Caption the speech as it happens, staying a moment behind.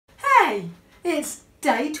today. It's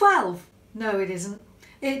day 12. No, it isn't.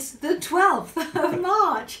 It's the 12th of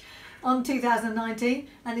March on 2019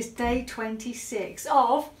 and it's day 26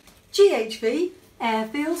 of GHV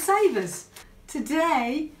Airfield Savers.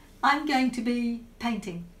 Today I'm going to be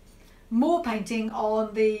painting. More painting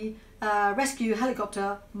on the rescue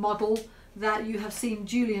helicopter model that you have seen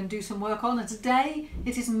Julian do some work on, and today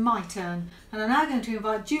it is my turn, and I'm now going to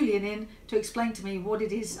invite Julian in to explain to me what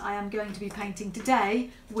it is I am going to be painting today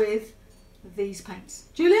with these paints.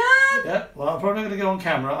 Julian! Yeah, well, I'm probably not going to go on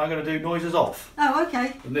camera. I'm going to do noises off. Oh,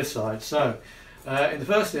 okay. From this side. So, in the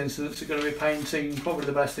first instance, we're going to be painting probably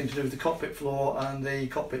the best thing to do with the cockpit floor and the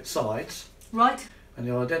cockpit sides. Right. And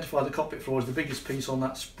you'll identify the cockpit floor as the biggest piece on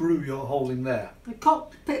that sprue you're holding there. The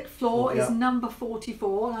cockpit floor is yeah. number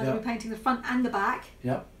 44, and I'm going to be painting the front and the back.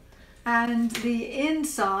 Yeah. And the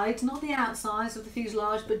inside, not the outsides of the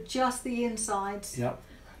fuselage, but just the insides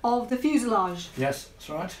of the fuselage. Yes, that's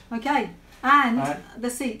right. Okay. And the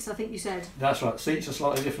seats, I think you said. That's right. Seats are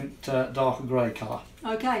slightly different, darker grey colour.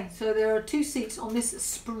 Okay, so there are 2 seats on this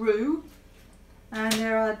sprue, and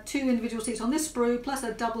there are 2 individual seats on this sprue, plus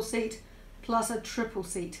a double seat, plus a triple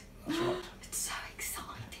seat. That's right. It's so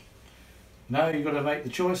exciting. Now you've got to make the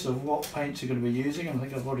choice of what paints you're going to be using, and I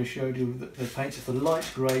think I've already showed you that the paints are the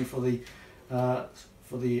light grey for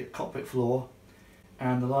the cockpit floor,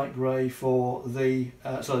 and the light grey for the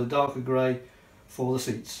the darker grey for the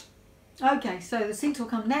seats. Okay, so the seats will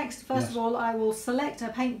come next. First of all, I will select a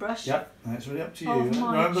paintbrush. Yep, that's really up to you.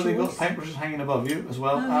 Remember, they've got paintbrushes hanging above you as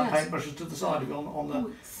well, and paintbrushes to the side of you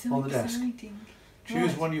on the desk.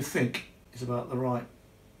 Choose one you think is about the right.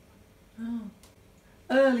 Oh,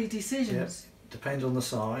 early decisions. Yep. Depends on the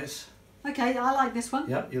size. Okay, I like this one.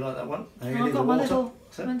 Yep, you like that one. And I've got my little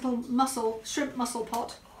shrimp mussel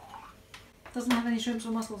pot. Doesn't have any shrimps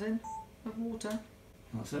or mussels in, of water.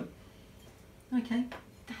 That's it. Okay,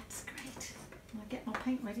 that's great. I'll get my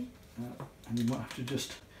paint ready. And you might have to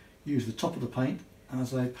just use the top of the paint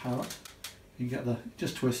as a palette. You get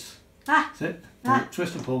just twist. That's it.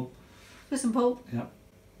 Twist and pull. Twist and pull. Yep.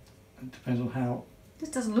 It depends on how. This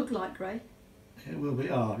doesn't look like grey. It will be.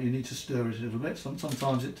 You need to stir it a little bit.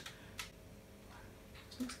 Sometimes it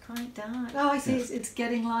looks quite dark. Oh, I see. Yes. It's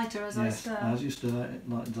getting lighter as I stir. As you stir, it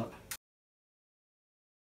lightens up.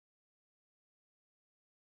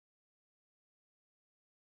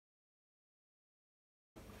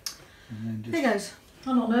 And then just, there goes.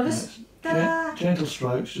 I'm not nervous. Gentle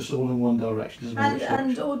strokes, just all in one direction.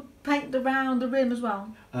 Or paint around the rim as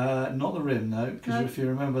well? Not the rim, no, because if you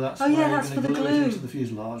remember that's that's for the glue. It into the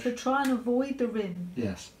fuselage. So try and avoid the rim.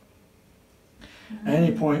 Yes.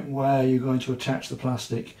 Any point where you're going to attach the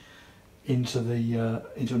plastic into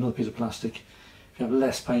another piece of plastic, if you have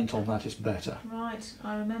less paint on that, it's better. Right,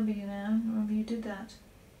 I remember you now. I remember you did that.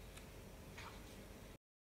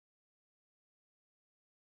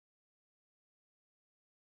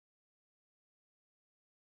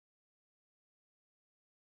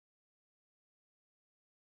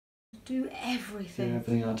 Do everything. Yeah,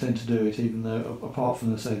 everything. I tend to do it, even though, apart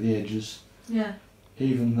from the edges. Yeah.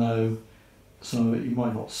 Even though some of it you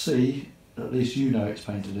might not see, at least you know it's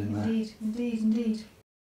painted in there. Indeed, indeed, indeed.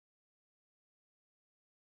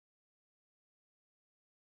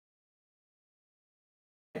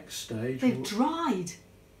 Next stage. They've dried.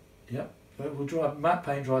 Yep. It will dry. Matte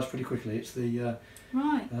paint dries pretty quickly. It's the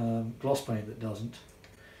gloss paint that doesn't.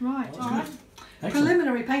 Right. All right. Excellent.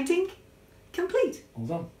 Preliminary painting complete. All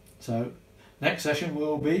done. So next session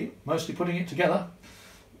will be mostly putting it together,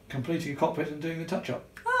 completing a cockpit and doing the touch-up.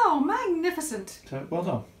 Oh, magnificent. So well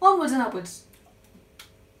done. Onwards and upwards.